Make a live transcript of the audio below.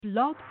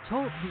Blog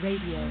Talk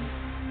Radio.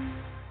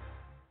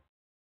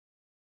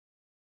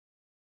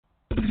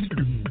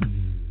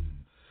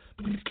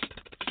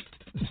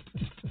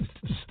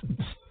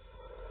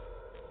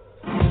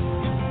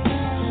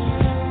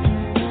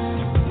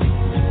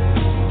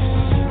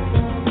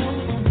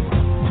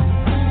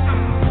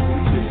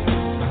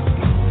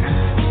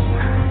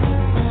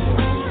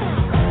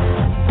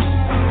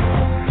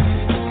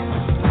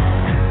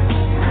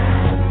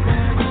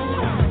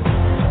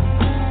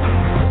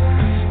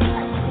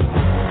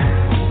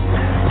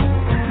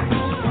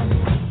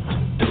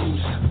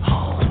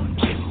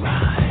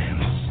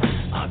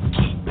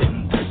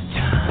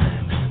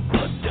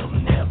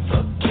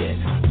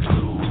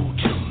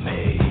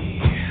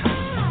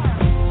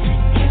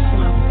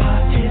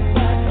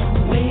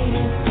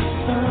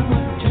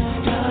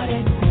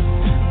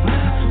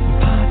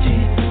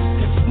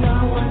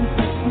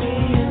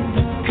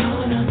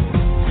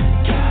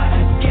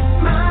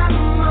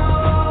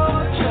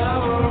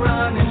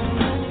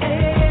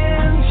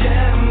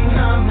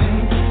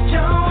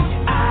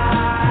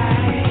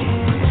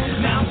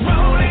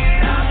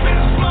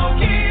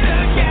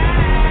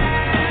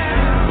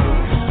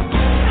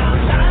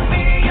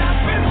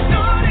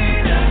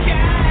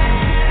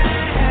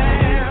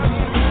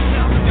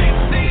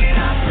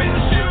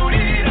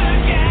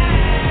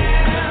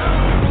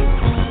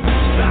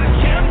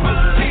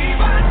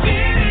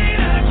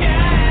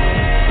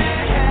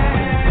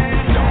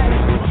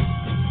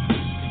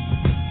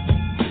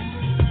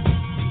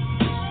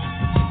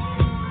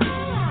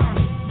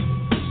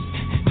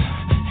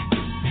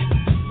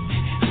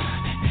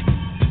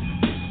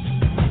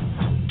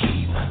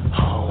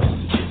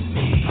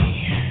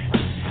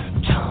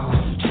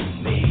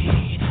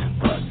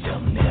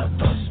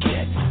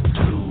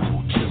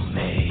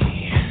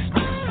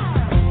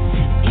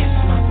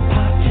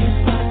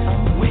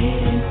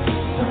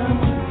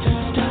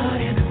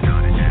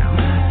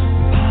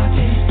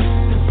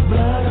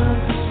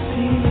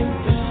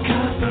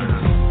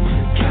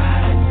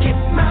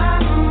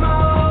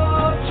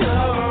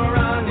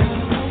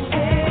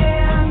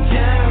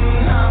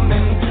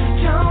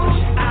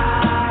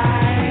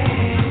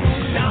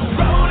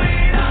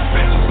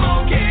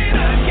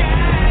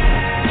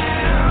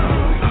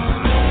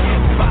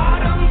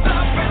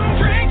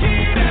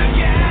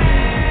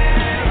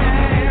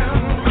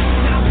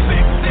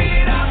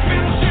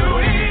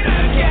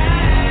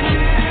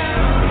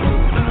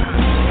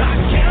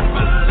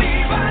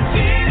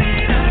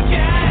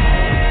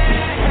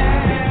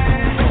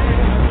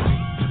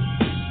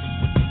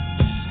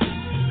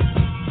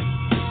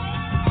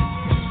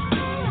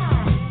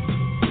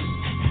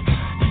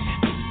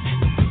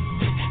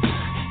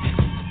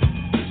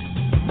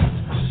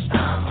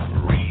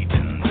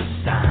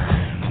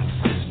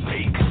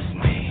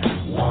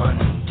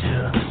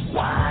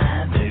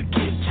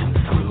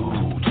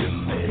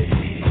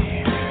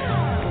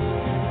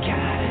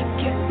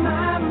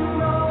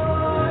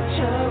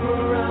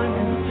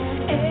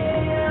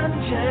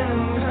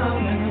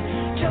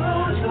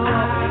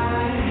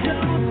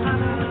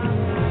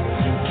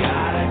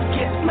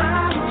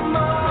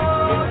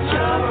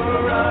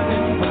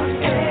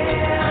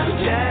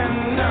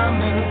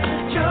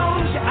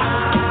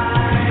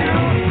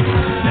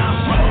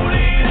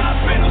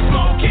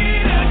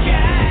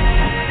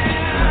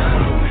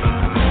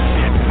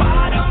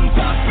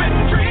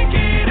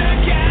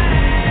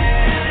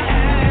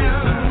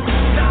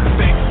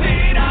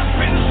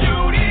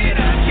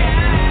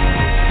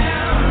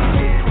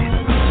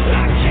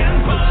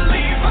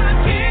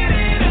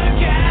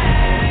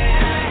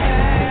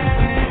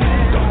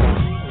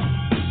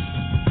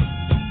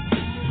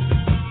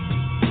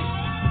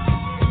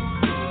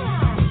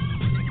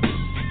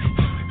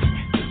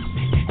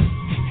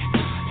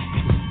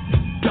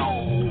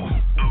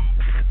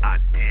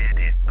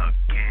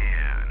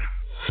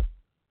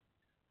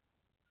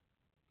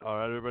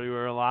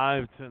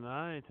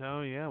 Tonight.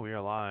 Oh, yeah, we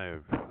are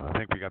live. I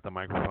think we got the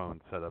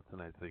microphone set up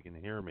tonight so you can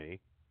hear me.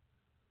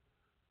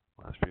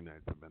 Last few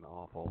nights have been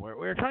awful.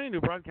 We're trying a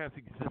new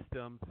broadcasting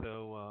system,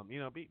 so,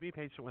 be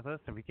patient with us.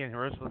 If you can't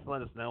hear us, just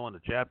let us know on the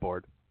chat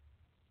board.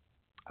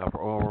 For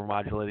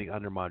overmodulating,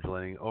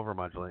 undermodulating,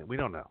 overmodulating. We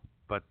don't know.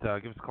 But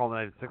give us a call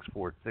tonight at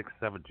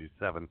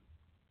 646-727-1828.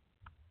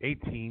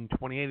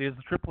 It is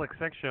the Triple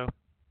XX Show,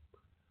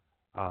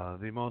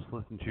 the most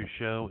listened to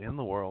show in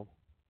the world.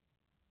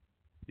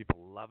 People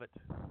love it.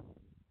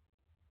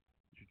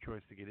 It's your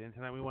choice to get in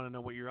tonight. We want to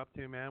know what you're up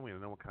to, man. We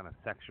want to know what kind of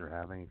sex you're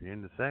having. If you're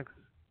into sex,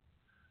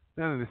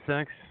 not into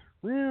sex,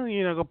 well,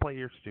 go play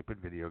your stupid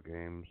video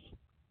games.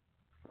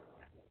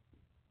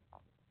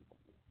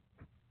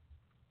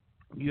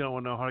 You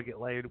don't know how to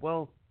get laid?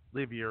 Well,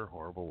 live your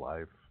horrible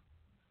life.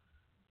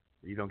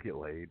 You don't get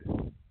laid.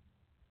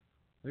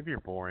 Live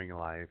your boring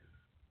life.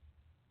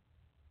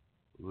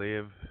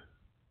 Live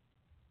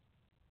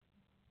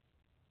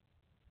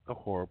a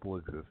horrible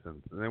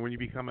existence. And then when you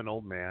become an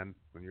old man,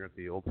 when you're at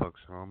the old folks'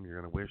 home, you're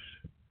going to wish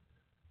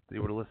they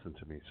would have listened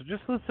to me. So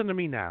just listen to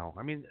me now.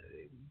 I mean,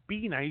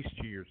 be nice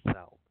to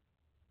yourself.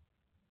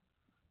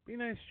 Be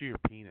nice to your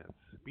penis.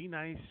 Be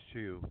nice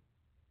to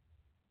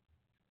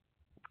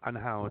on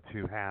how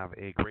to have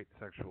a great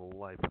sexual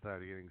life without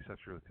getting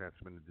sexual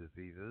attachment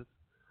diseases,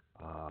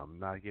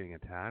 not getting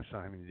attached,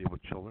 not having to deal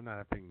with children,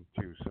 not having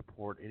to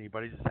support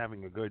anybody, just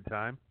having a good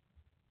time.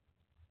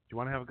 Do you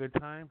want to have a good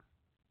time?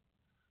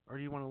 Or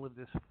do you want to live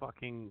this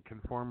fucking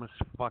conformist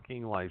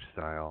fucking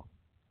lifestyle?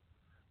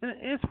 And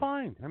it's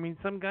fine. I mean,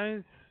 some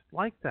guys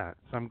like that.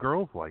 Some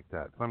girls like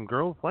that. Some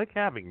girls like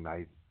having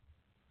nice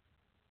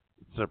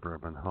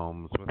suburban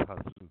homes with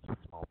husbands with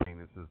small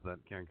penises that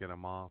can't get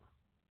them off.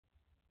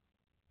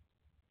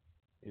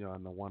 You know,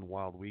 on the one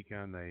wild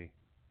weekend, they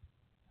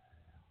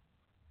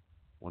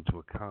went to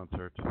a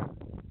concert,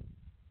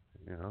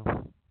 you know,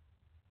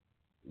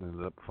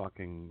 ended up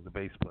fucking the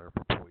bass player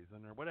for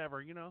Poison or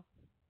whatever, you know.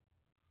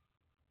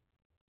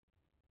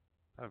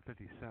 Having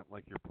 50 Cent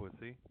like your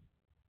pussy.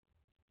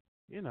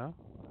 You know.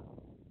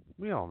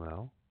 We all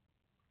know.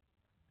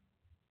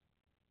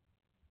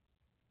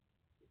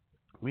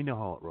 We know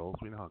how it rolls.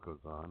 We know how it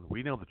goes on.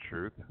 We know the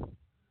truth.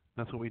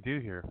 That's what we do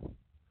here.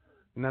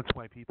 And that's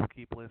why people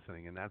keep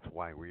listening, and that's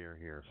why we are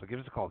here. So give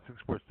us a call,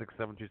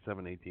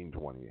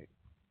 646-727-1828.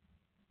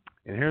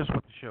 And here's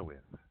what the show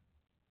is.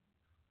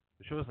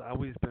 The show has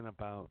always been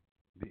about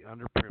the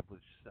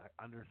underprivileged,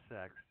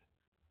 undersexed,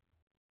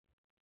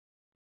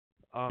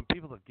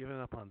 people that have given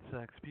up on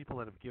sex, people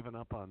that have given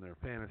up on their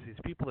fantasies,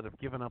 people that have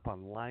given up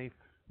on life,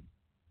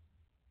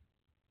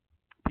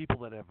 people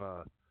that have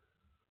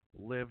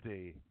lived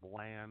a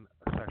bland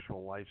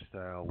sexual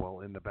lifestyle while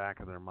in the back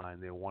of their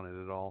mind they wanted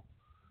it all.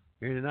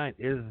 Here tonight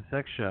is a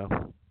sex show.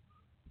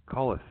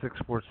 Call us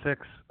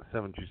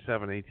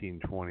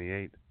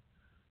 646-727-1828.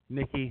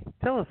 Nikki,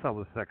 tell us how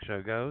the sex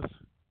show goes.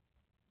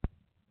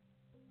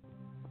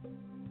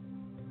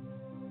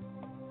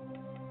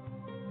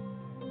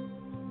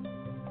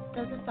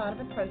 Does the thought of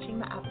approaching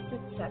the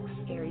opposite sex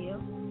scare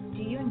you?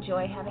 Do you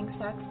enjoy having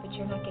sex, but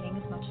you're not getting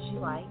as much as you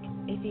like,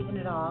 if even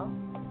at all?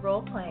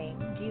 Role-playing,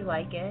 do you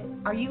like it?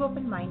 Are you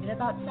open-minded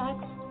about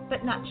sex,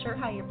 but not sure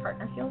how your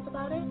partner feels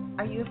about it?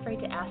 Are you afraid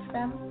to ask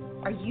them?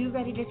 Are you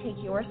ready to take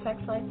your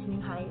sex life to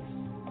new heights?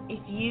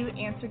 If you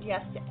answered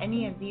yes to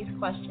any of these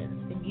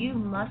questions, then you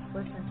must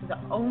listen to the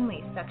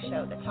only sex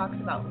show that talks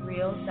about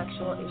real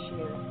sexual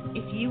issues.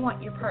 If you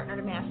want your partner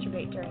to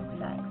masturbate during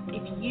sex,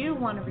 if you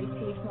want to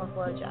receive more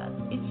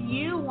blowjobs, if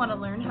you want to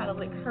learn how to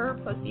lick her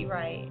pussy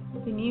right,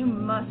 then you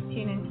must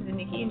tune into the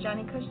Nikki and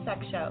Johnny Kush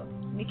Sex Show.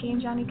 Nikki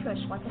and Johnny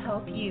Kush want to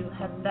help you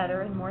have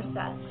better and more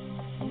sex.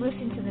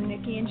 Listen to the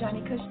Nikki and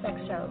Johnny Kush Sex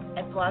Show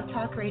at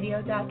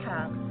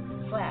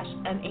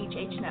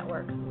blogtalkradio.com/MHH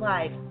Network,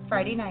 live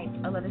Friday nights,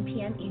 11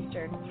 p.m.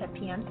 Eastern, 10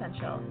 p.m.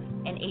 Central,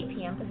 and 8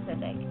 p.m.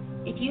 Pacific.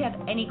 If you have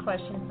any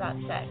questions about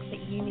sex that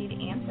you need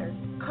answered,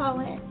 call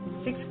in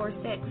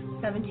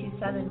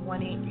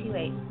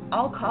 646-727-1828.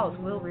 All calls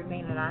will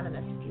remain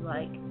anonymous if you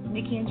like.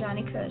 Nikki and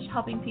Johnny Kush,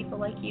 helping people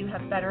like you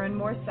have better and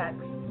more sex.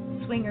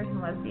 Swingers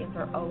and lesbians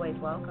are always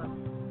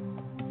welcome.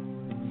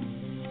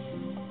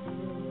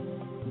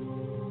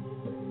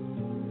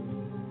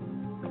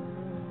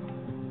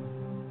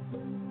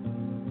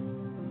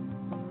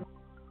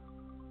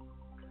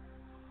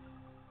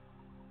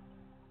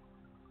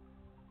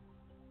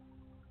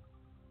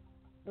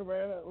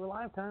 We're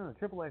live time on the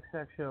Triple X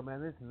Sex Show,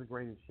 man. This is the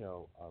greatest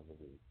show of the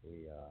week.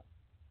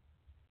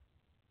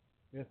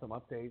 We have some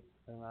updates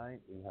tonight.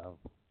 We have,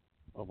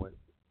 oh wait,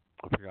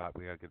 I forgot.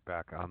 We got to get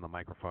back on the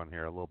microphone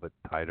here a little bit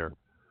tighter.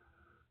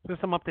 There's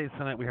some updates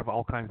tonight. We have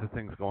all kinds of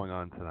things going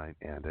on tonight,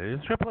 and it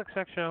is Triple X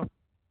Sex Show.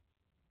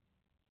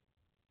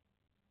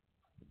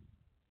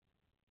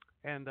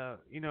 And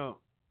you know,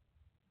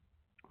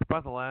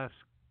 about the last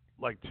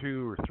like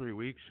 2 or 3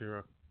 weeks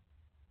here.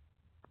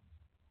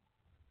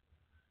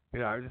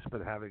 I've just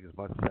been having as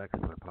much sex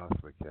as I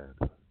possibly can.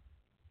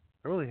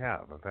 I really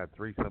have. I've had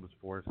threesomes,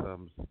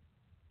 foursomes,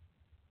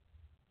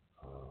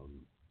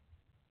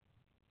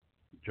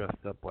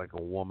 dressed up like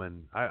a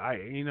woman.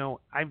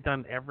 I've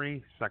done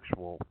every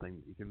sexual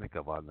thing you can think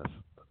of on this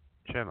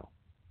channel.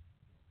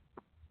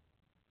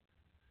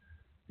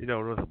 There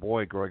was a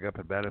boy growing up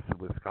in Madison,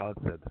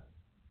 Wisconsin.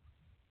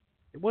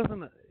 It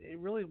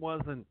really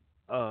wasn't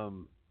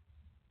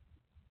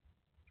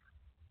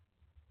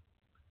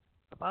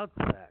about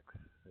sex.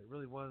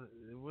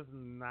 It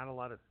wasn't not a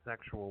lot of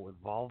sexual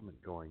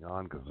involvement going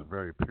on because it's a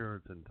very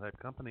Puritan type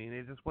company, and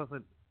it just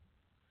wasn't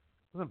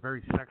a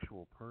very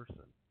sexual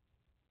person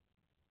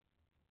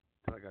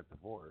until I got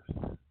divorced.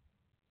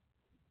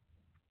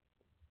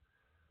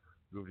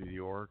 Moved to New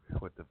York,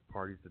 went to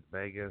parties in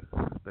Vegas,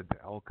 been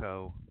to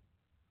Elko.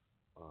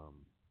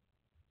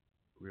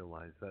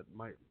 Realized that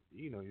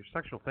your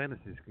sexual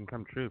fantasies can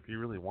come true if you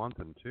really want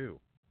them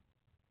to.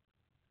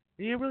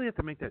 You really have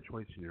to make that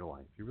choice in your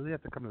life. You really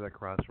have to come to that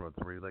crossroads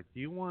where you're like, do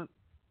you want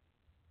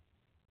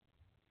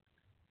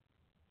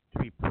to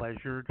be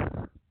pleasured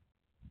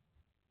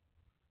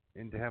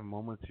and to have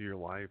moments of your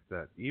life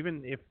that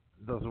even if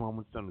those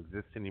moments don't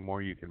exist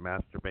anymore, you can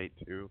masturbate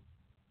to?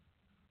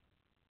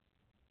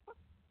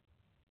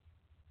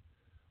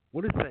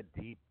 What is that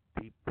deep,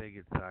 deep thing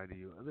inside of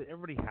you?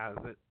 Everybody has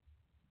it.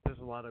 there's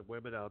a lot of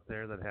women out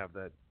there that have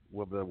that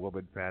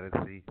woman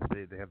fantasy.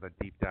 They have that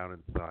deep down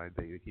inside.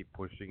 They keep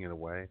pushing it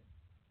away.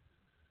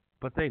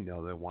 But they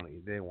know they want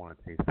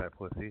to taste that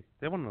pussy.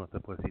 They want to know what the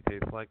pussy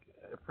tastes like.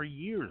 For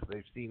years,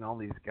 they've seen all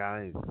these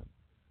guys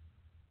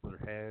with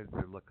their heads.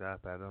 They look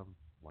up at them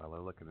while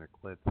they're licking their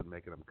clits and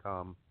making them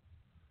come.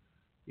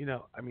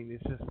 I mean,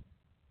 it's just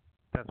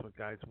that's what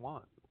guys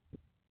want.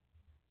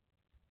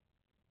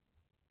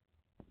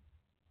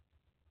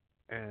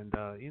 And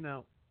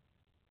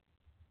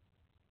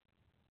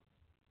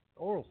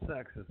oral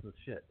sex is the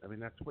shit. I mean,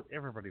 that's what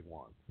everybody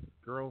wants.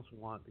 Girls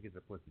want to get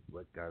their pussy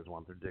licked. Guys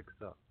want their dicks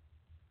sucked.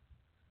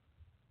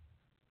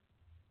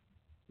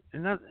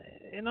 And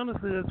and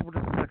honestly, that's what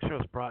the sex show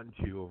has brought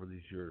into you over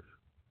these years.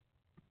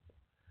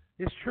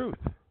 It's truth.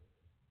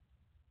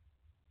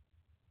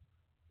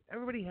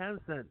 Everybody has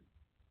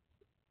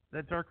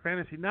that dark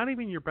fantasy. Not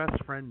even your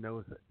best friend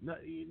knows it.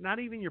 Not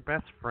even your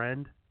best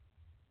friend.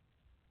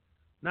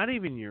 Not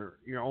even your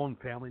own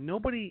family.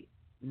 Nobody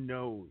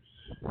knows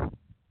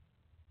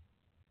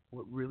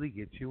what really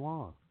gets you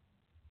off.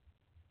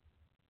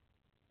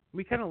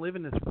 We kind of live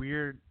in this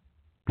weird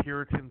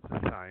Puritan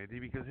society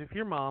because if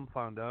your mom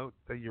found out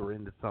that you were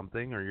into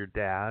something, or your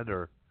dad,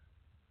 or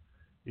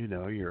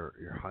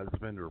your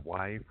husband or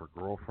wife or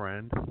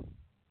girlfriend,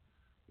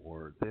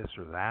 or this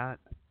or that,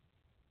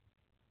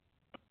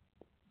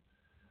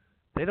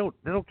 they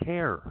don't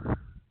care.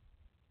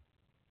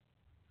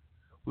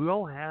 We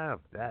all have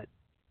that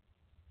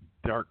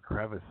dark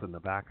crevice in the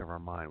back of our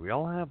mind. We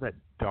all have that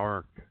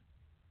dark,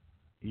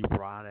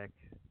 erotic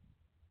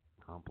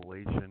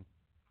compilation.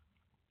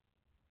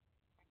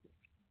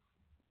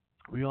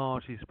 We all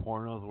watch these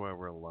pornos where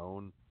we're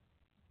alone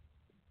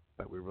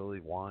that we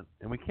really want,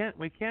 and we can't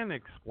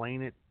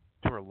explain it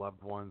to our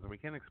loved ones, and we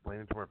can't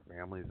explain it to our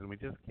families, and we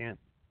just can't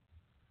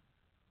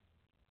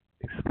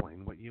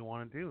explain what you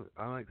want to do.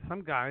 Like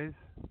some guys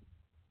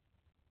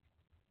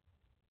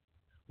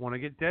want to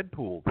get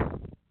Deadpooled.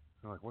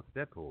 I'm like, what's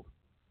Deadpooled?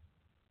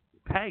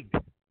 Pegged.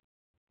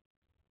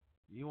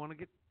 You want to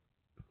get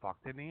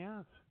fucked in the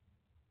ass.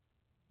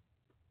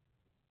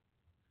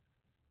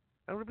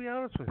 I'm going to be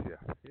honest with you.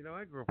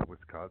 I grew up in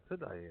Wisconsin.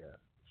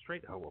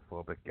 Straight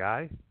homophobic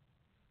guy.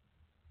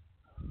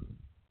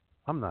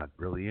 I'm not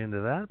really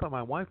into that, but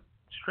my wife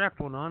strapped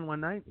one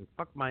night and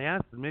fucked my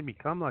ass and made me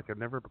come like I've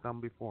never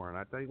come before. And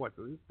I tell you what,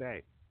 to this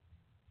day,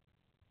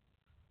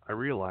 I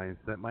realize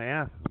that my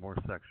ass is more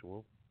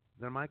sexual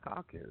than my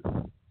cock is.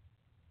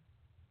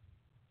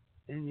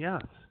 And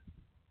yes,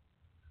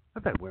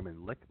 I've had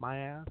women lick my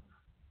ass.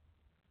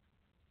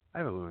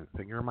 I've had women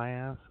finger my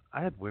ass.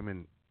 I had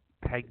women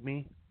peg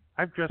me.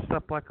 I've dressed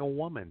up like a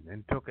woman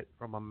and took it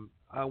from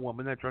a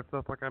woman that dressed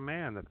up like a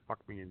man that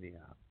fucked me in the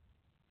ass.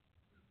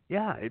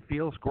 Yeah, it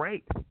feels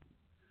great.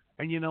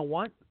 And you know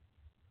what?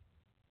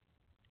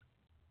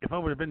 If I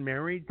would have been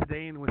married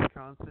today in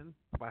Wisconsin,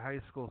 my high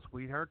school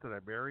sweetheart that I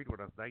married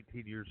when I was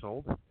 19 years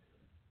old,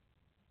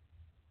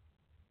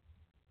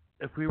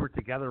 if we were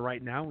together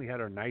right now, we had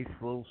our nice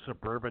little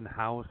suburban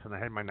house, and I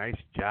had my nice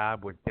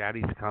job with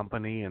Daddy's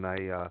company, and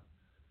I,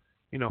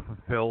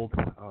 fulfilled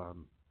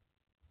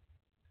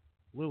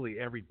literally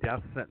every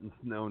death sentence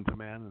known to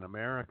man in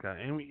America.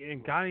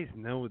 And guys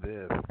know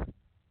this.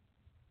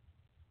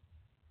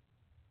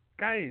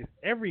 Guys,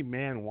 every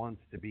man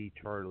wants to be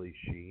Charlie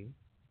Sheen.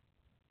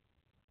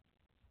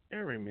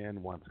 Every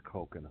man wants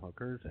coke and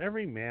hookers.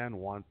 Every man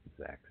wants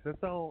sex.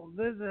 That's all.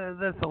 That's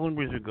the only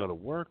reason we go to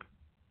work.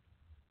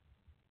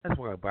 That's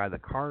why we buy the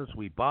cars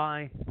we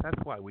buy. That's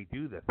why we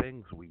do the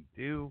things we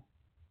do.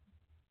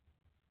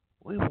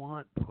 We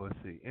want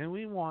pussy, and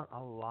we want a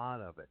lot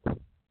of it.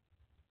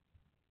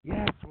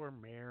 Yes, we're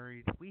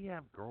married. We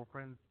have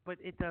girlfriends, but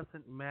it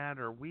doesn't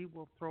matter. We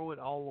will throw it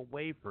all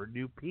away for a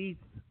new piece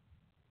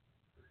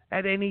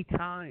at any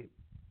time.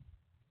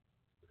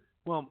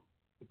 Well,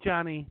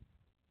 Johnny,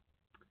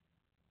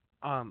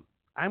 I'm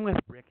with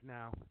Rick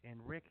now, and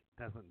Rick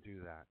doesn't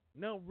do that.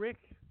 No, Rick,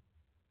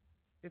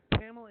 if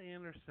Pamela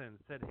Anderson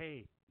said,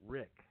 hey,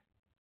 Rick,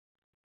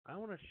 I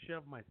want to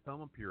shove my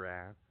thumb up your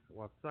ass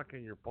while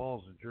sucking your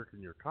balls and jerking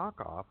your cock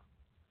off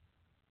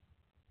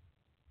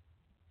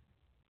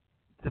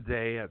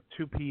today at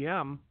 2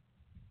 p.m.,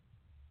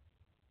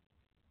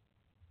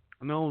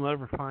 no one will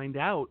ever find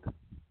out.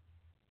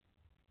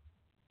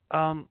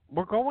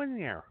 We're going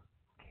there.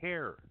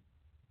 Care.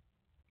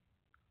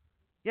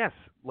 Yes,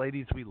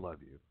 ladies, we love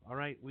you. All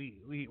right,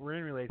 we're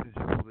in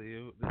relationships with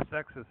you. The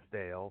sex is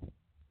stale.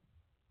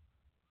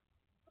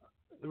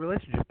 The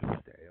relationship is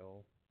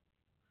stale.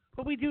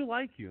 But we do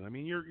like you. I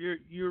mean,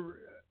 you're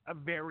a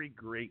very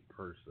great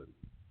person.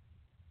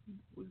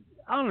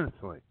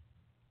 Honestly,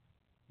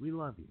 we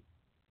love you.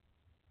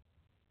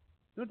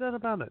 No doubt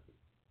about it.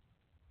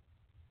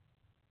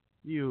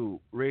 You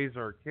raise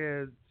our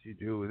kids. You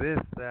do this,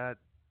 that.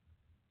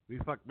 We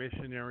fuck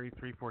missionary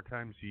 3-4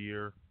 times a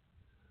year.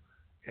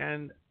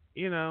 And,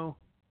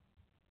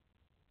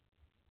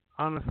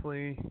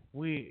 honestly,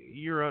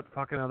 you're out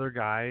fucking other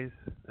guys,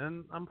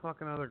 and I'm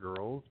fucking other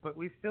girls, but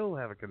we still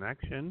have a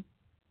connection.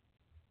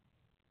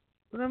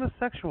 But not a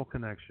sexual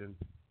connection.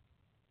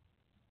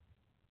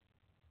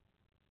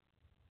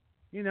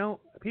 You know,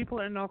 people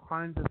are in all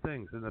kinds of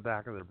things in the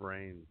back of their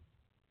brains.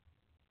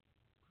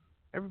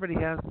 Everybody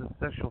has this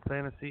sexual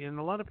fantasy, and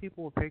a lot of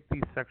people will take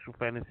these sexual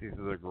fantasies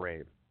to their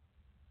grave.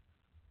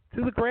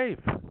 To the grave.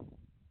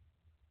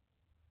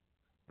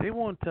 They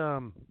won't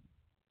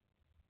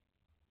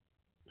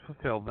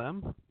fulfill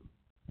them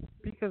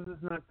because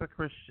it's not the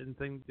Christian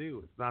thing to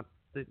do. It's not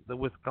the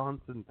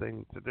Wisconsin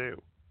thing to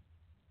do.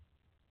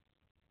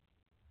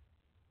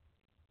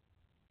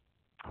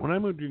 When I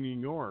moved to New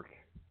York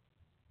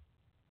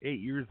 8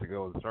 years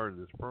ago and started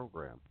this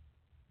program,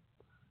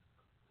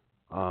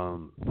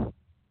 um,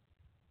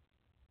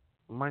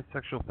 my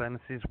sexual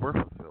fantasies were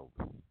fulfilled.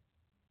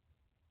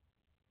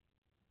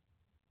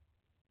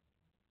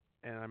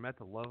 And I met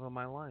the love of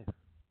my life,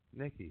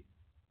 Nikki.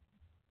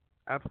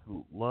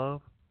 Absolute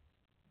love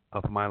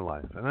of my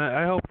life. And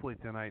I hopefully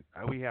tonight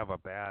we have a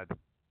bad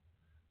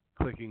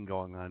clicking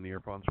going on in the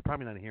earphones. You're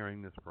probably not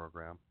hearing this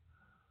program.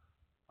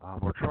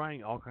 We're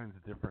trying all kinds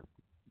of different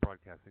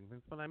broadcasting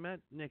things, but I met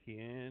Nikki,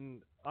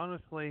 and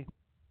honestly,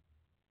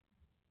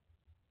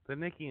 the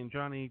Nikki and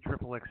Johnny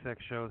Triple XX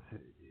shows,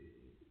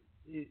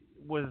 it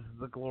was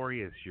the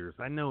glorious years.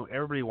 I know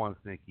everybody wants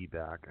Nikki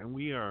back, and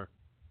we are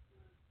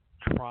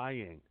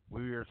trying.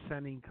 We are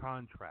sending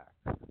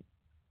contracts.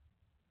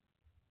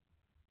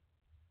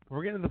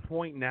 We're getting to the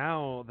point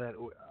now that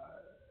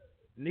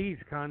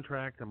Nikki's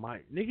contract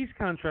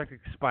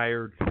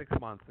expired 6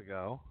 months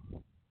ago,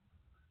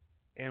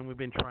 and we've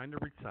been trying to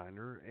re-sign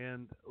her,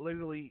 and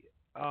literally,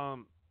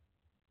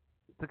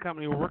 the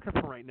company we're working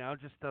for right now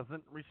just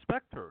doesn't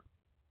respect her.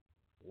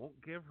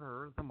 Won't give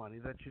her the money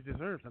that she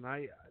deserves. And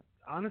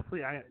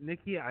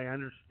Nikki, I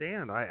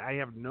understand. I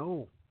have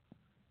no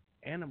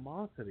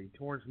animosity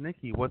towards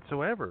Nikki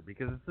whatsoever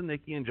because it's the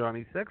Nikki and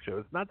Johnny Sex Show.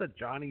 It's not the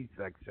Johnny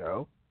Sex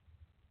Show.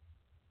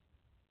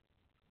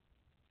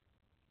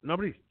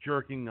 Nobody's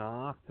jerking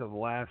off to the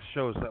last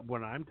shows that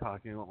when I'm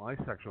talking about my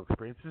sexual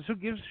experiences. Who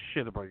gives a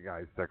shit about a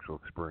guy's sexual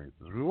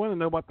experiences? We want to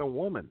know about the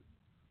woman.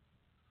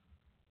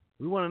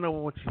 We want to know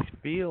what she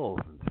feels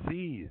and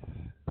sees.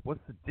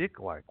 What's the dick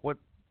like? What's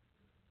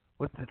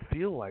it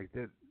feel like?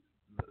 The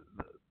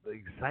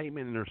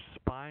excitement in her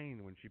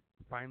spine when she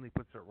finally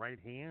puts her right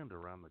hand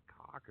around the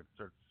cock and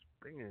starts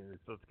springing and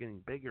it starts getting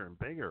bigger and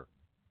bigger.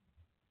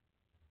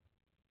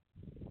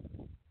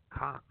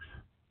 Cocks.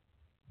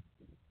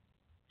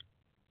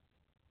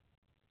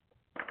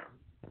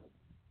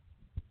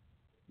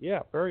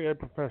 Yeah, very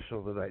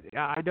unprofessional tonight.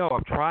 Yeah, I know.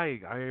 I'm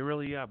trying. I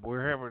really am.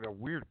 We're having a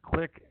weird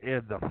click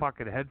in the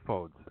fucking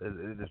headphones.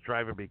 It is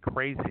driving me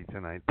crazy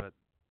tonight. But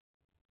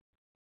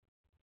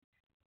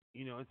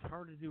you know, it's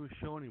hard to do a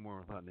show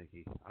anymore without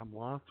Nikki. I'm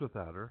lost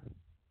without her.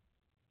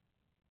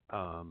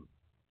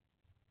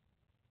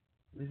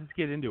 Let's just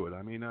get into it.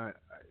 I mean,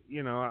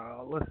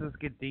 let's just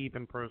get deep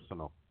and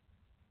personal.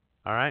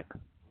 All right.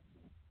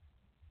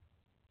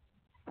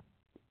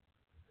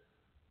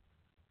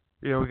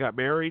 You know, we got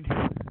married.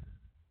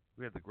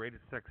 We had the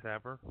greatest sex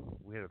ever.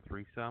 We had a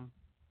threesome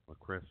with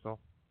Crystal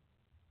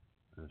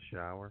in the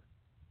shower.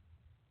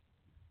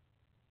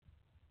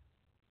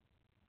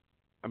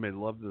 I made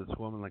love to this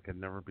woman like I'd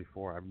never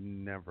before. I've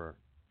never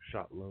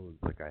shot loads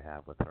like I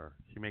have with her.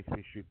 She makes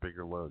me shoot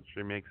bigger loads.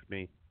 She makes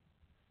me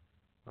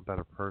a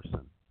better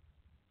person.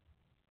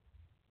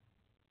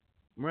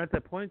 We're at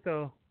that point,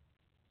 though,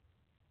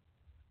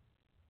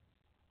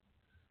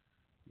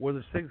 where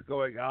there's things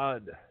going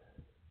on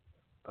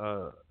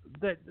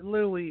that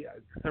literally,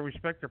 because I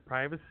respect her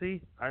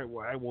privacy, I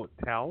won't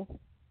tell.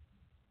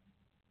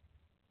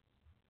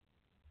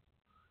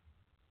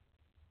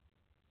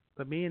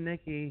 But me and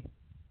Nikki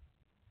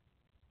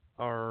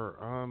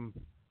are,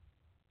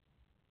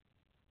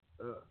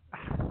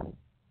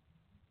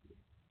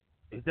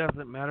 it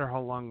doesn't matter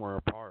how long we're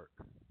apart.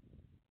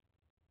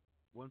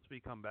 Once we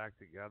come back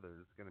together,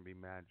 it's going to be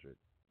magic.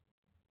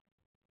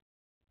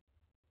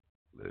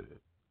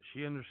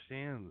 She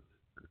understands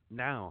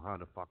now how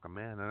to fuck a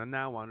man, and I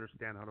now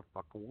understand how to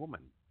fuck a woman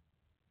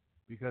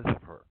because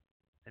of her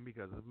and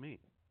because of me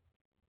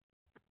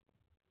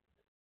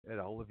and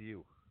all of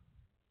you.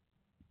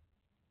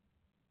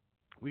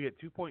 We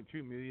get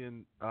 2.2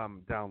 million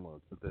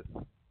downloads with this.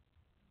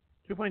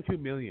 2.2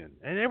 million,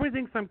 and everybody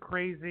thinks I'm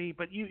crazy,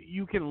 but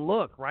you can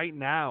look right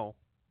now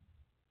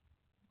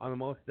on the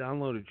most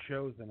downloaded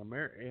shows in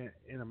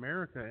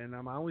America, and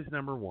I'm always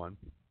number one.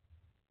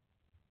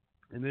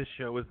 And this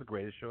show is the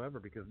greatest show ever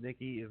because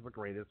Nikki is the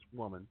greatest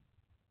woman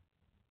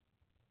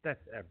that's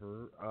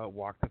ever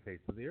walked the face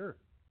of the earth.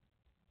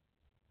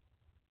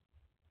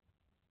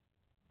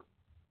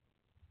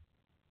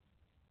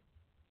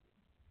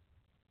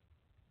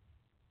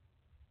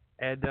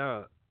 And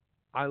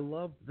I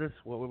love this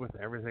woman with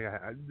everything.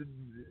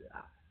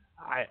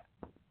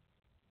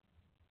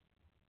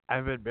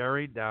 I've been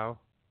married now.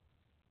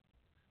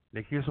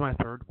 Nikki's my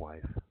third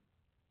wife.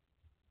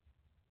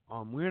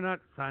 We're not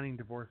signing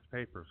divorce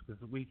papers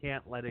because we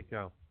can't let it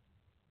go.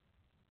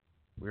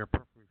 We are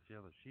perfect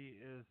together. She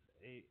is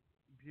a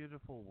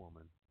beautiful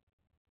woman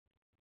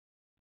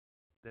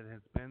that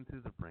has been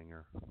through the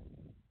ringer.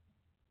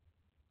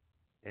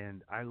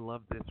 And I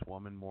love this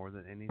woman more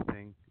than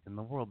anything in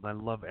the world. I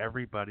love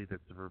everybody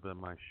that's ever been on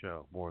my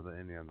show more than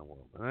any in the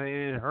world. And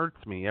it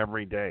hurts me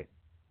every day.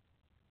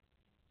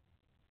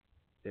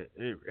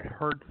 It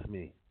hurts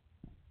me.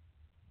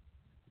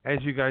 As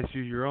you guys do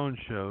your own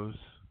shows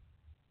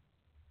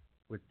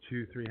with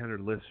 300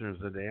 listeners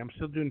a day, I'm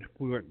still doing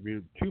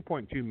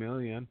 2.2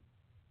 million.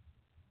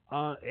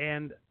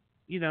 And,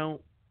 you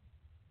know,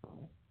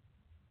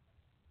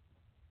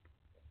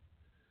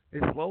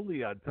 it's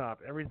slowly on top.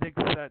 Everything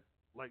that,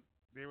 like,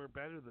 they were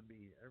better than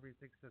me. Everybody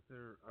thinks that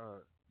they're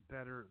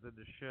better than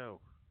the show.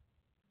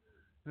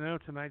 You know,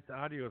 tonight's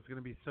audio is going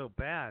to be so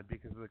bad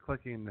because of the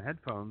clicking in the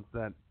headphones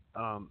that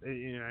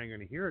you're not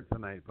going to hear it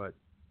tonight. But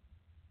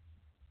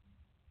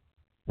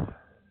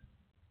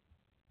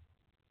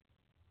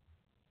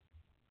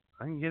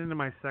I can get into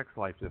my sex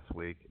life this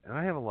week, and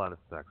I have a lot of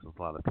sex with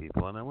a lot of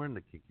people, and we're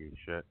into kinky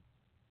shit.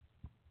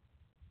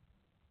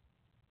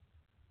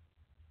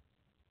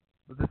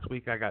 But this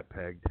week I got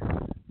pegged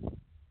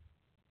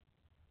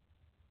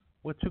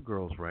with 2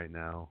 girls right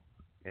now,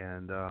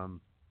 and I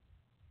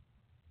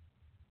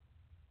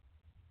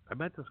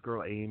met this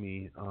girl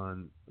Amy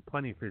on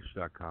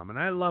plentyoffish.com, and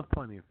I love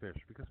Plenty of Fish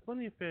because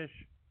Plenty of Fish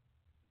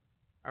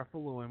are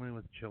full of women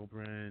with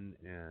children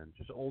and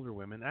just older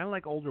women. I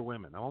like older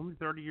women. I'm only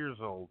 30 years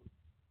old,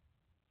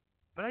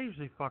 but I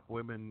usually fuck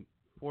women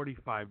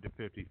 45 to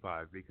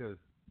 55 because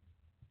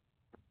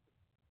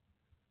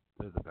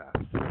they're the best.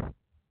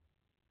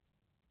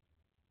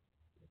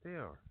 They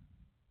are.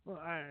 Well,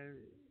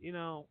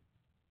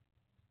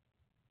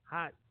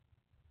 hot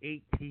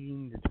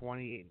 18 to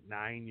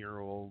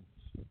 29-year-olds,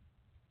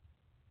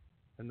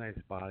 with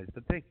nice bodies,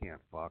 but they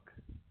can't fuck.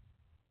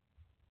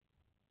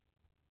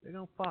 They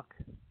don't fuck.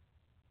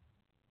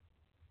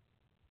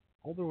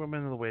 Older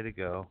women are the way to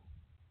go.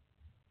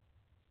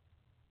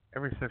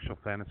 Every sexual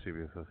fantasy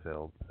we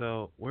fulfilled.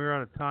 So we're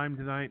out of time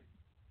tonight.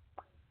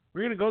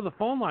 We're going to go to the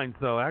phone lines,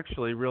 though,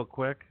 actually, real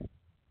quick.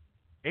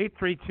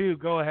 832,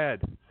 go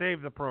ahead.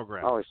 Save the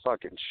program. Holy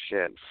fucking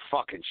shit.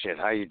 Fucking shit.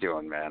 How you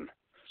doing, man?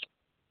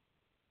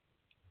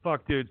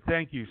 Fuck, dude.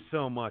 Thank you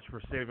so much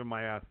for saving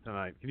my ass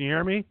tonight. Can you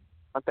hear me?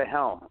 What the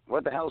hell?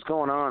 What the hell's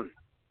going on?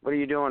 What are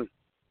you doing?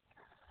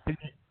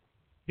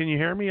 Can you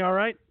hear me all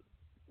right?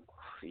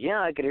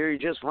 Yeah, I can hear you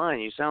just fine.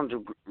 You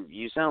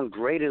sound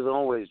great as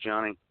always,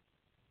 Johnny.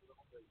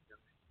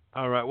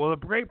 All right. Well, the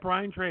great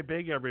Brian Trey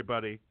Big,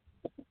 everybody.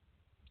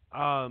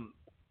 My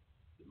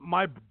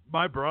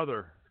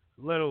brother,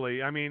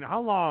 literally. I mean,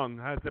 how long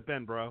has it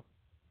been, bro?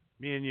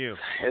 Me and you.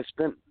 It's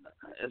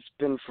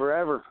been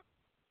forever.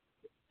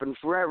 Been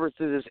forever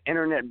through this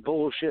internet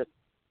bullshit.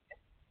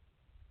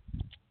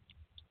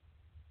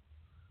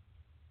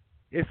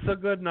 It's so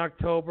good in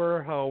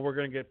October how we're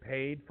going to get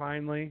paid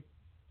finally.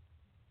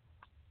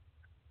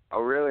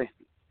 Oh, really?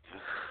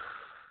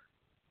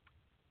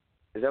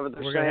 Is that what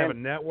they're saying? We're going to have a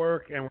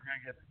network, and we're going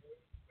to get...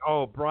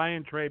 Oh,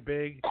 Brian Trey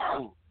Big.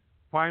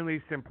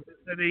 Finally,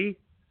 Simplicity.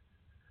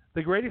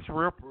 The greatest...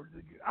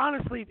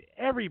 Honestly,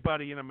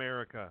 everybody in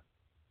America,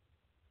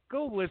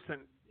 go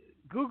listen.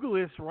 Google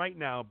this right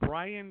now.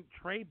 Brian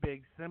Trey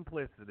Big,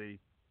 Simplicity.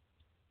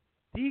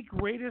 The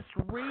greatest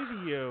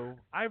radio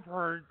I've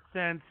heard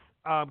since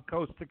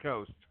Coast to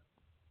Coast.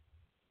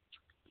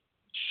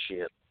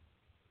 Shit.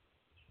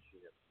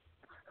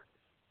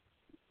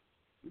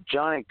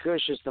 Johnny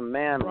Cush is the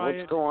man. Brian,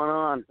 what's going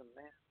on?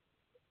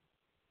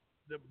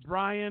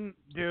 Brian,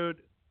 dude,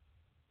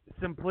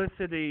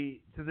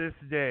 Simplicity to this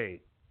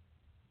day.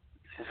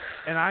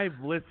 And I've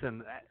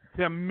listened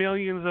to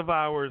millions of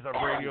hours of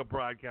radio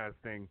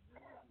broadcasting.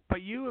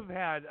 But you have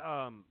had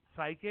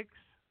psychics.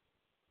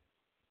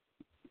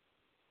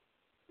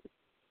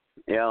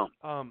 Yeah.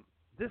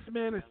 This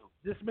man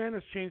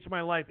has changed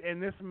my life,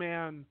 and this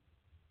man,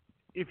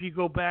 if you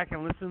go back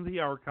and listen to the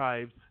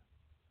archives,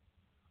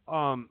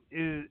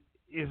 is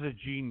a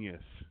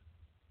genius.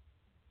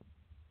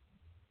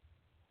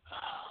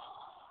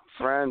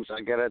 Friends,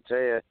 I gotta tell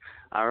you,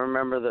 I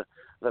remember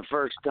the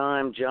first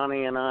time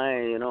Johnny and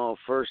I,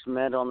 first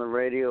met on the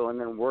radio and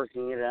then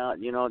working it out.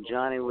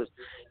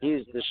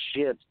 He's the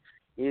shit.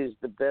 He's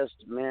the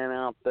best man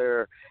out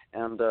there,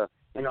 and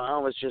I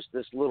was just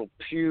this little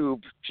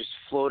pube just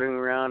floating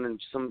around in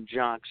some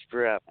jock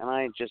strap, and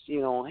I just,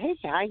 hey,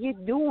 how you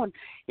doing?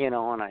 And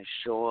I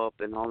show up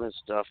and all this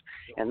stuff,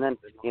 and then,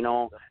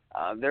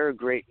 they're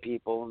great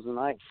people, and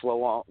I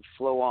flow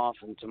off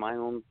into my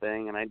own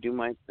thing, and I do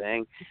my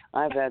thing.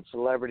 I've had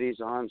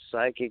celebrities on,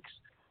 psychics,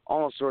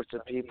 all sorts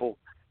of people,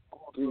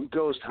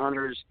 ghost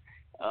hunters,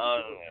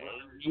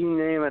 you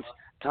name it,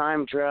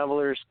 time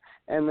travelers,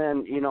 and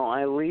then,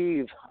 I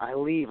leave,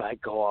 I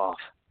go off.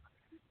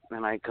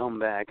 And I come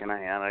back and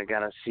I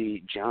gotta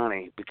see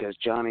Johnny because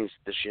Johnny's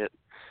the shit.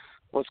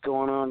 What's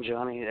going on,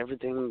 Johnny?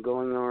 Everything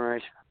going all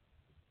right?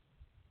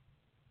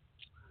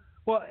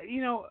 Well,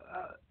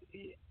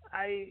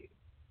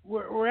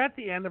 we're at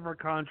the end of our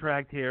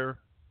contract here,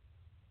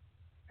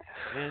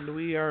 and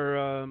we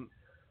are,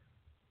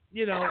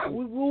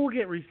 we'll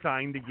get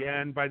re-signed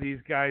again by these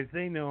guys.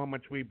 They know how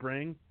much we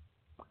bring.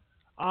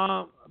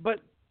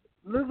 But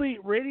literally,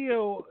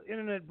 radio,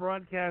 internet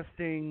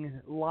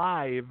broadcasting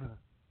live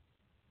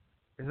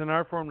is an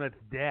art form that's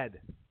dead.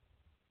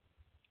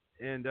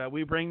 And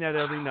we bring that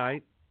every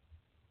night.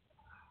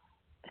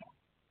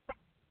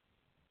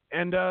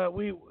 And I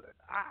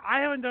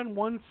haven't done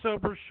one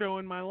sober show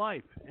in my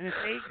life. And it's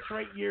 8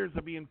 straight years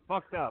of being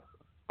fucked up.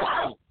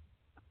 I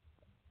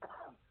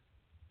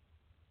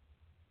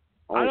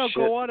don't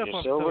go out if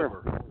I'm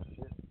sober.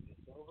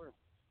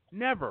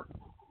 Never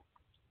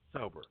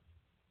sober.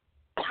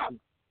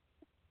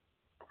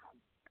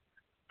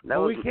 That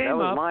was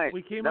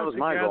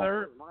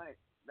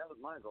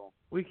my goal.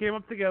 We came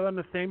up together on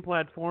the same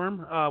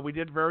platform. We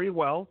did very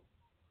well.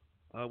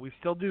 We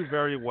still do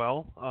very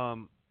well.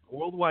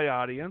 Worldwide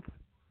audience.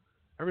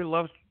 Everybody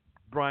loves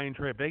Brian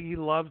Trey-Big. He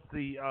loves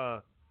the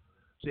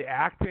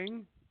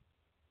acting.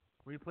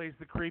 Where he plays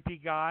the creepy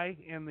guy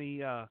in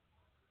the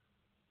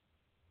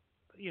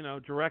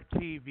direct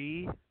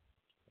TV.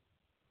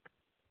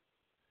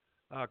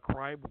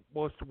 Crime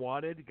Most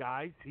Wanted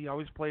guys. He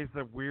always plays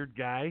the weird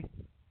guy.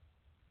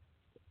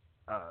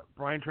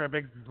 Brian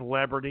Trey-Big's a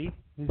celebrity.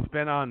 He's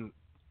been on,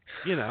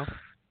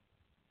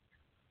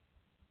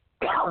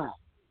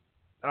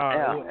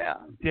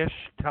 Dish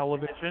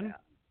television.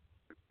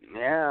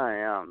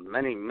 Yeah.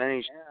 Many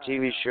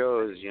TV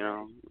shows,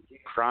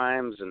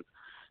 crimes and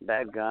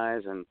bad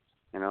guys and,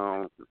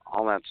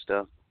 all that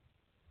stuff.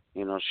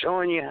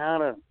 Showing you how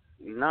to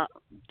not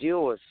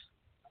deal with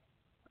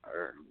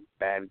or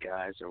bad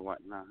guys or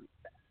whatnot.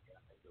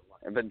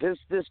 But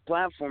this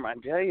platform, I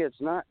tell you,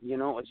 it's not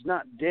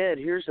dead.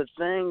 Here's the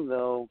thing,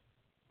 though,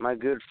 my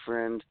good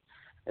friend,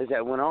 is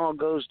that when all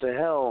goes to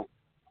hell,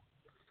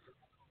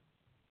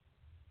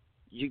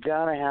 you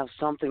gotta have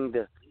something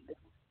to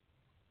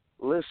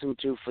listen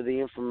to for the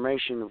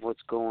information of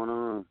what's going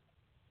on.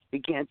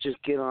 You can't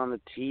just get on the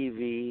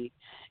TV.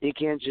 You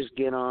can't just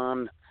get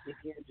on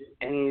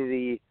any of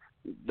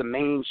the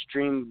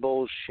mainstream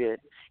bullshit.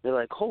 You're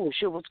like, holy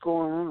shit, what's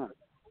going on?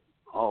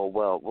 Oh,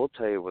 well, we'll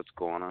tell you what's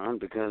going on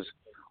because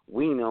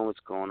we know what's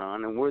going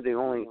on, and we're the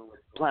only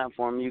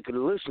platform you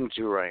can listen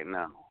to right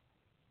now.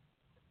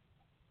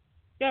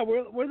 Yeah,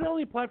 we're the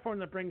only platform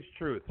that brings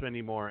truth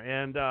anymore,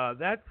 and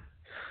that's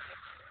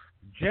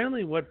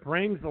generally what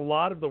brings a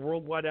lot of the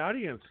worldwide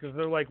audience because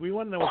they're like, we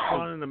want to know what's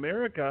going on in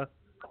America,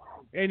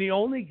 and the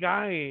only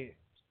guy.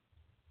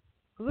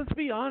 Let's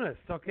be honest,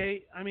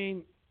 okay? I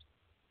mean,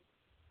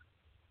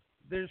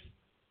 there's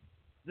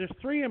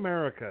 3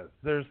 Americas.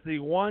 There's the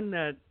one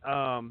that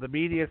the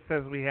media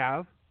says we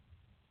have.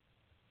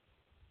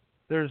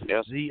 There's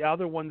the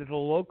other one that the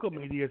local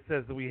media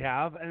says that we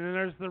have, and then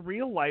there's the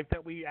real life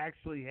that we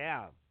actually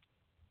have.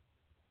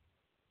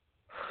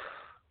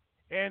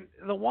 And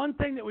the one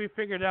thing that we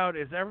figured out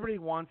is everybody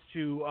wants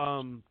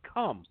to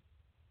come.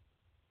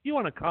 You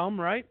want to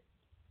come, right?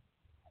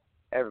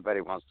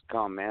 Everybody wants to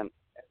come, man.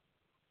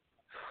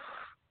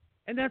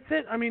 And that's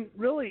it. I mean,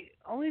 really,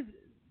 only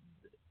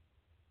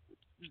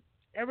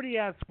everybody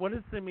asks, what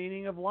is the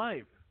meaning of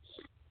life?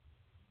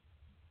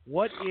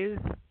 What is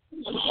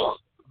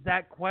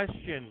that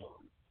question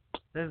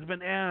that has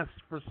been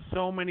asked for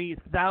so many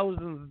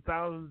thousands and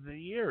thousands of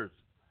years?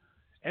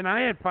 And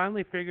I had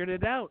finally figured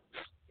it out.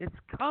 It's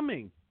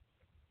coming.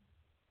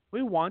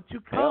 We want to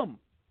come.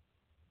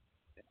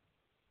 Yep.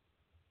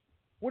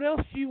 What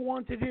else do you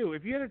want to do?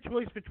 If you had a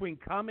choice between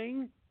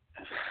coming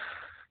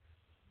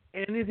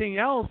and anything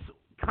else,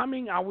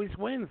 coming always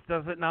wins,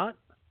 does it not?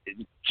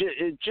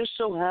 It just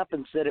so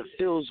happens that it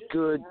feels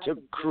good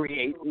to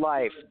create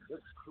life.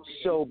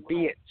 So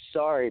be it.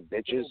 Sorry,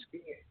 bitches.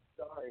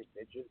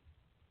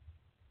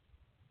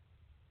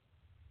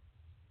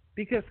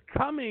 Because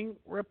coming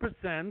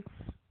represents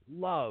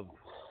love,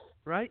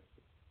 right?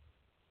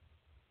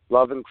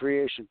 Love and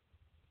creation.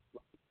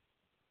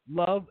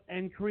 Love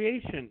and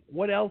creation.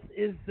 What else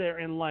is there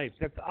in life?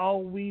 That's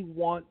all we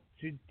want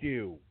to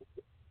do.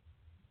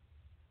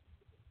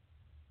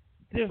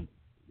 There's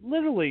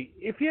literally,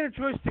 if you had a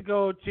choice to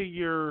go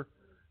to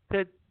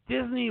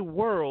Disney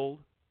World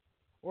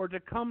or to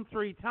come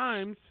 3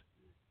 times,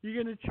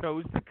 you're going to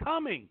choose the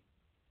coming.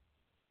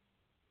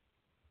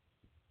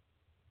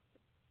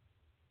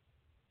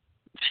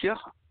 Yeah.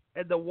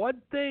 And the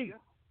one thing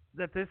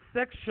that this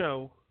sex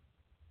show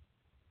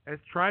has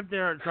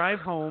drive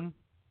home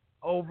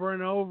over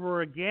and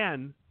over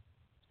again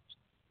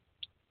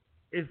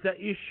is that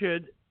you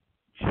should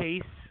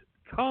chase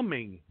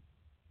coming.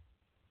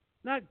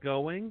 Not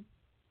going,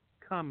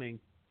 coming.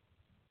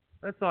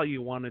 That's all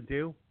you want to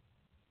do.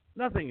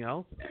 Nothing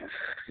else.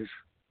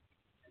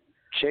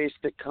 Chase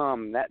the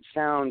come. That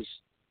sounds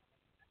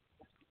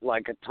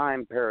like a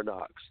time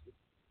paradox.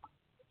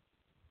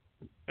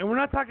 And we're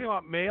not talking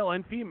about male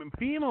and female.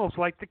 Females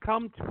like to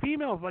come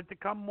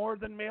more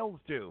than males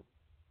do.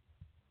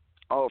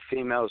 Oh,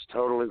 females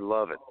totally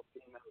love it.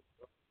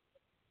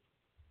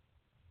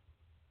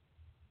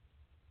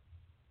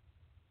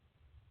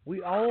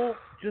 We all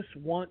just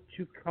want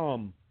to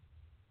come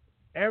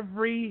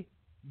every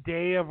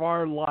day of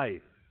our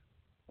life.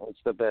 It's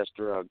the best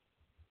drug.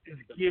 Is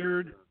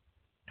geared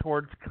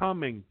towards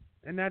coming,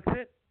 and that's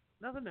it.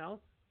 Nothing else.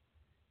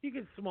 You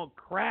can smoke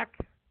crack,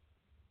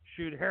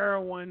 shoot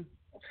heroin,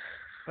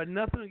 but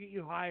nothing will get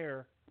you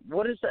higher.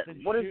 What is that?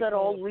 than What does that shooting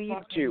all a lead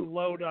fucking to?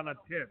 Load on a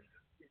tip.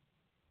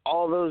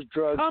 All those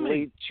drugs Coming.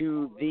 lead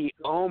to the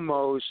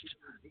almost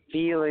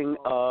feeling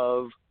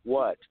of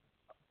what?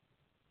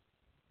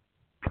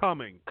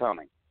 Coming.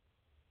 Coming.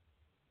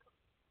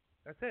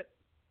 That's it.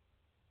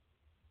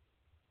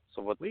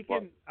 So what? We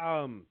can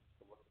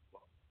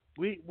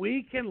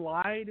we can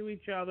lie to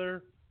each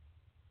other.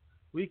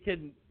 We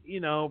can,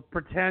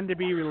 pretend to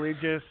be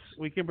religious.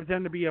 We can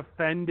pretend to be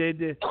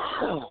offended.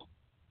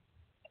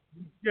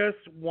 Just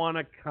want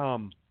to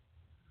come.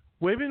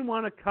 Women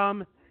want to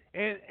come,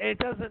 and it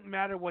doesn't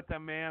matter what the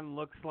man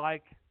looks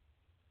like.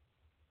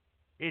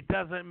 It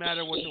doesn't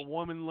matter what the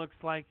woman looks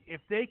like. If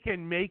they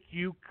can make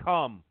you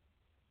come,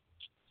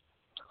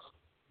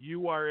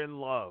 you are in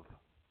love.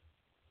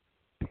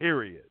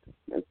 Period.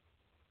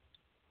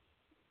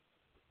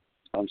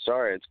 I'm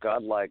sorry, it's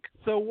godlike.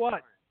 So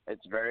what?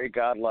 It's very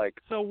godlike.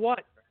 So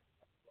what?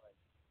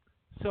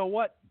 So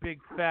what, big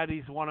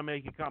fatties want to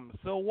make you come?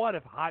 So what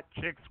if hot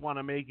chicks want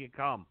to make you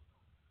come?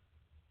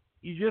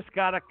 You just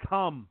got to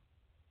come.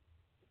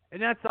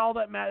 And that's all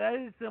that matters.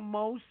 That is the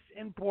most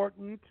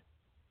important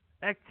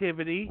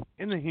activity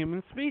in the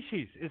human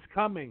species, is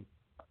coming.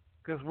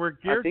 Because we're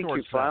geared I think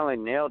towards you finally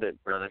nailed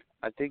it, brother.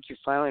 I think you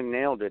finally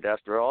nailed it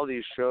after all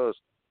these shows,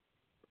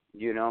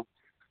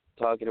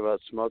 talking about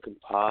smoking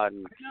pot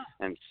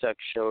and sex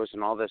shows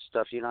and all this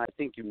stuff. I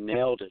think you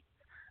nailed it,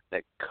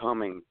 that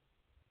coming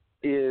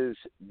is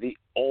the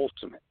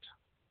ultimate.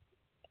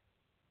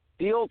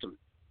 The ultimate.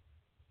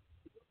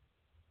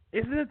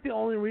 Isn't it the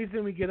only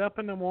reason we get up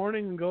in the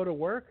morning and go to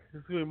work?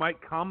 Is we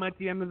might come at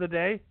the end of the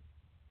day?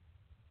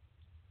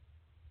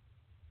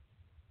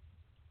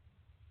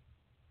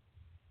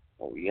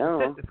 Oh, yeah.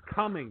 That's it. It's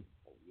coming.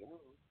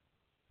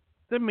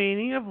 The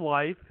meaning of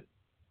life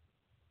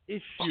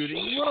is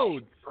shooting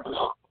loads.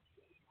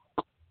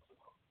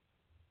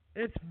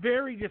 It's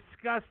very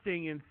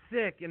disgusting and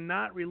sick and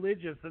not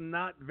religious and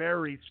not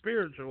very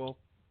spiritual.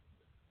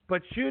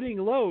 But shooting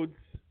loads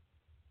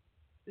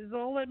is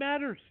all that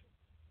matters.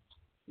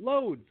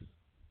 Loads.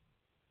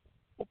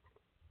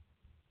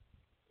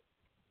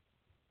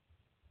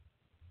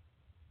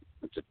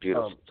 It's a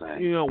beautiful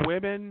thing.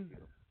 Women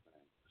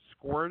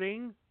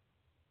squirting.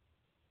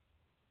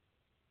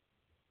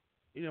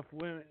 If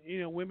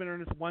women are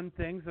just one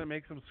thing that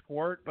makes them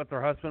squirt, but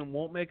their husband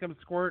won't make them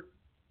squirt.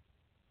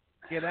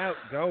 Get out,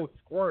 go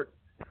squirt.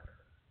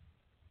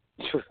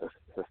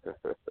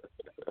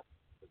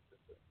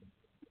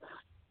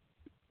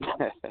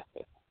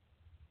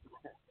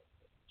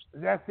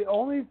 That's the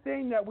only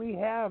thing that we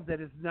have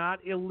that is not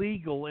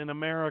illegal in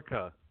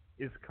America,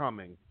 is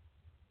coming.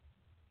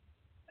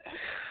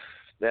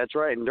 That's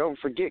right, and don't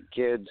forget,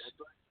 kids,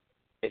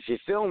 if you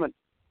film it,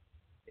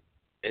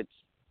 it's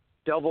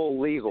double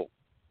legal.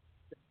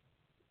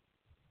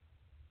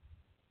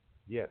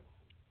 Yes.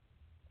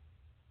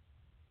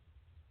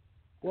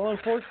 Well,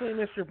 unfortunately,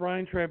 Mr.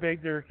 Brian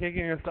Trebig, they're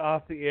kicking us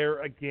off the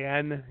air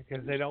again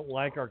because they don't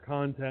like our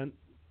content.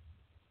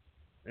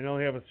 They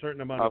only have a certain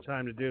amount of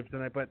time to do it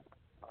tonight. But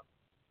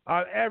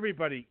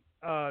everybody,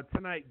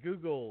 tonight,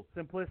 Google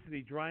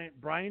Simplicity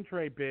Brian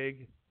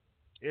Trebig.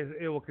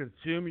 It will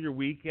consume your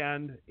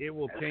weekend. It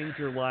will change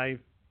your life.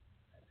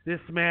 This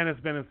man has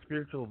been a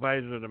spiritual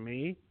advisor to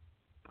me.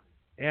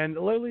 And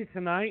literally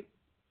tonight,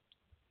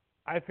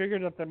 I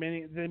figured out the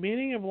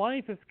meaning of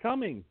life is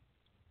coming.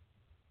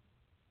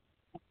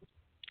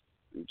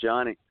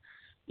 Johnny,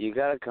 you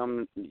gotta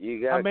come.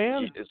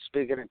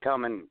 Speaking of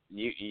coming,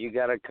 you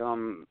gotta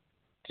come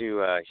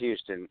to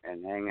Houston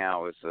and hang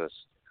out with us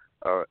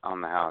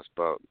on the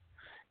houseboat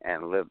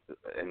and live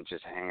and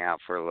just hang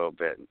out for a little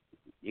bit.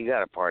 You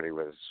gotta party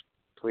with us,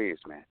 please,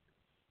 man.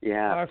 You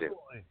have to.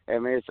 I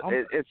mean,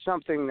 it's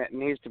something that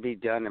needs to be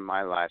done in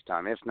my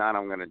lifetime. If not,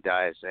 I'm gonna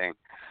die saying,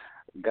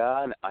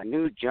 God, I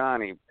knew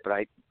Johnny, but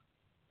I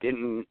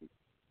didn't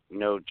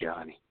know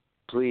Johnny.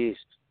 Please.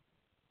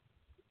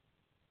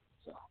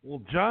 So.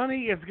 Well,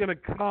 Johnny is going to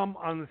come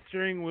on the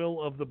steering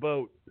wheel of the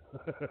boat.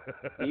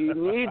 You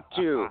need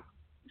to.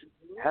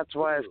 That's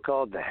why it's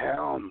called the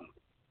helm.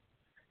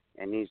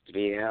 It needs to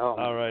be helm.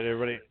 All right,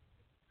 everybody.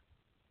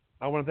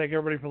 I want to thank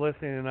everybody for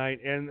listening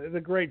tonight. And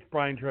the great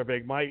Brian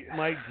Trebig,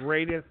 my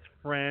greatest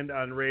friend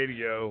on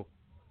radio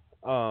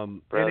Brother,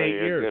 in 8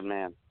 you're years. a good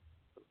man.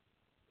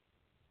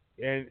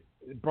 And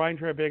Brian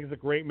Trebig is a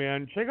great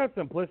man. Check out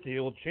Simplicity.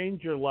 It will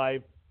change your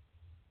life.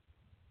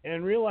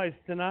 And realize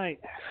tonight,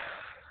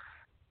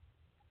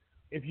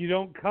 if you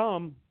don't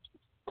come,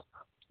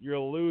 you're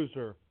a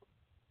loser.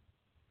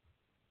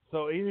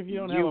 So even if you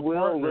don't have a partner,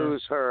 you will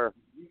lose her.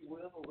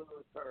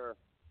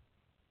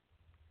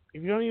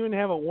 If you don't even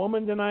have a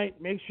woman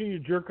tonight, make sure you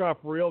jerk off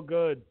real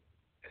good.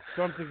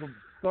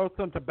 Throw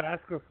some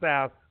Tabasco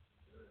sauce.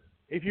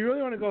 If you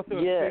really want to go through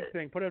a big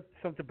thing, put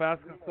some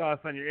Tabasco sauce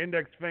on your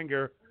index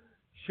finger,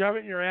 shove it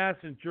in your ass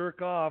and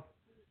jerk off,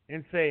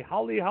 and say,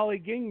 holly, holly,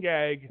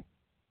 gingag,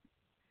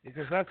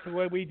 because that's the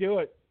way we do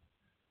it.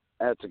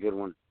 That's a good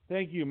one.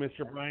 Thank you,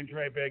 Mr. Brian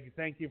Trebig.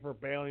 Thank you for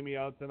bailing me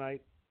out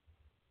tonight.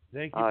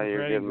 Thank you Oh, for you're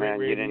creating good, great man.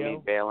 radio. You didn't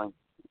need bailing.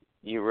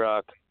 You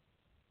rock.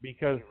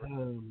 Because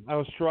I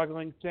was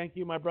struggling. Thank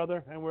you, my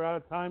brother. And we're out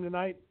of time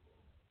tonight.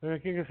 We're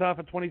going to kick us off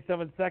at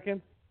 27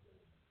 seconds.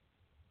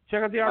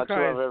 Check out the Much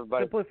archives. love,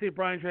 everybody. Simplicity of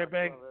Brian Trey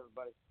Big.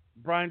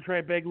 Brian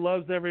Trey Big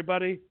loves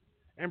everybody.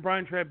 And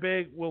Brian Trey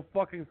Big will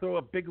fucking throw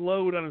a big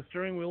load on a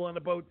steering wheel on the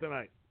boat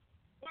tonight.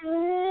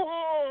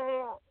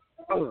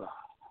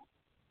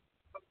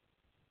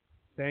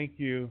 Thank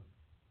you,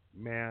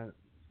 man.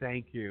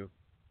 Thank you.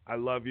 I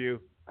love you.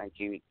 Thank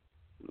you.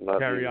 Love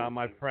Carry you. on,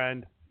 my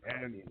friend.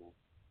 And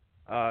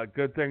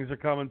good things are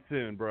coming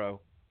soon, bro.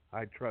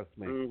 I trust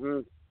me. Mm-hmm.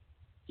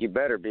 You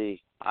better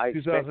be. I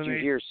expect you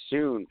here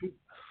soon.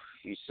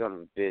 You son of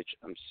a bitch.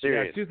 I'm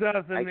serious. Yeah,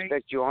 2008. I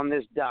expect you on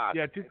this dock.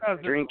 Yeah,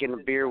 2008. Drinking a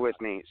beer with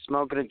me.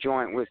 Smoking a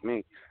joint with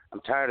me.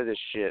 I'm tired of this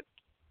shit.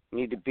 You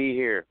need to be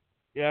here.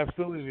 Yeah,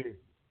 absolutely.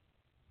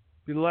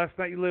 Be the last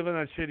night you live on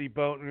that shitty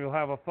boat, and you'll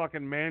have a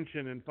fucking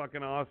mansion in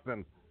fucking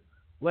Austin.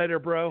 Later,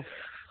 bro.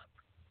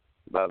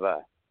 Bye-bye.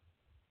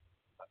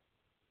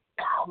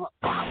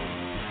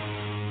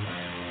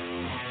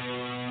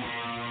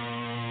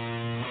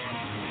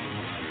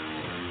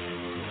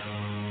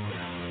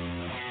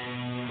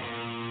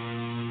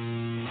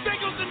 There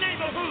goes the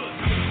neighborhood.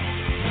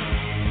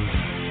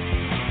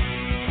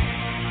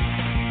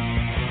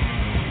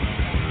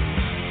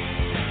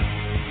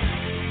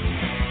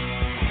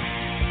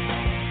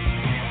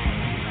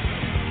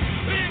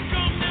 Here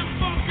come them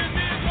fucking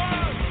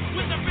niggas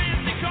with the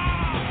fancy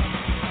cars.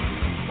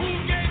 Who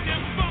gave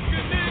them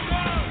fucking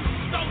niggas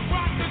those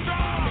rock the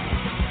dogs?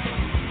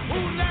 Who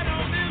let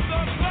them in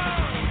the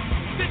club?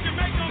 Did you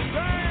make them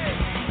pay?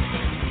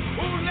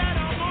 Who let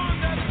them on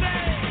the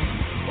stage?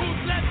 Who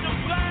let them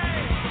play?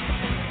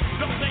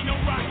 Don't they know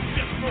right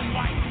just from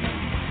white?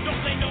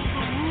 Don't they know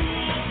the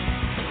rules?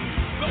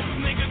 Those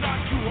niggas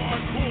are too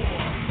hardcore.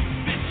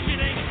 This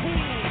shit ain't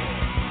cool.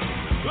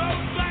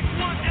 Those blacks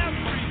want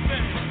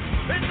everything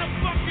in the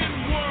fucking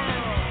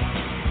world.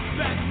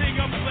 That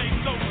nigga plays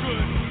so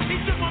good. He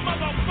took my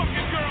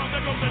motherfucking girl.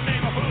 There goes the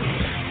neighborhood.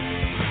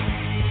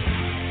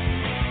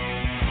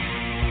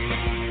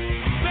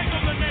 There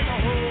goes the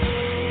neighborhood.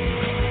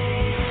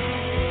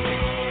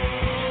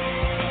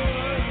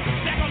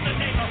 There goes the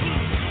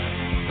neighborhood.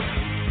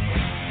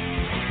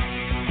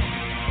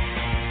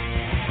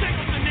 There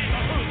goes the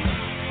neighborhood.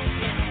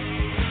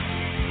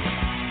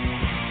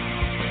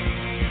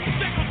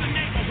 There goes the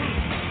neighborhood.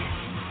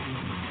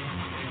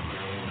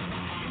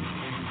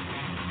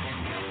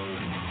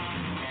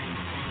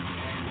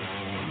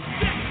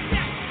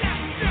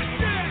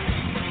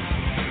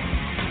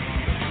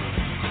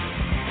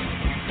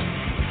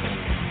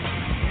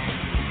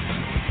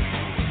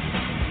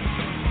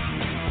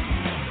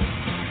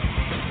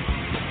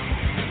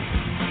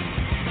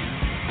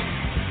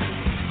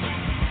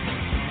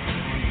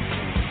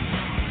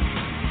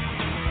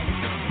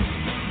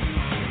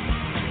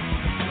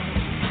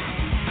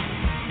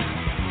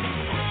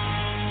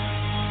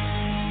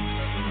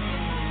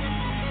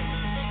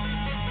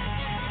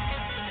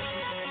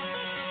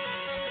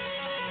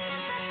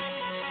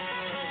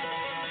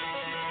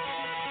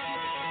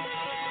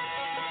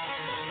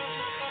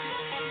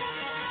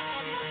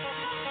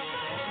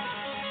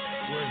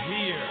 We're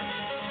here.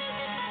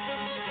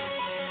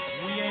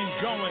 We ain't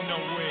going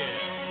nowhere.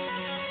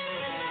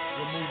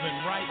 We're moving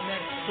right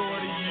next door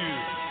to you.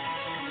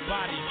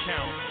 Body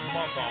count,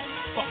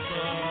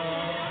 motherfucker.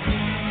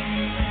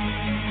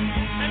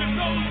 And if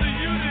those of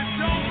you that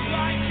don't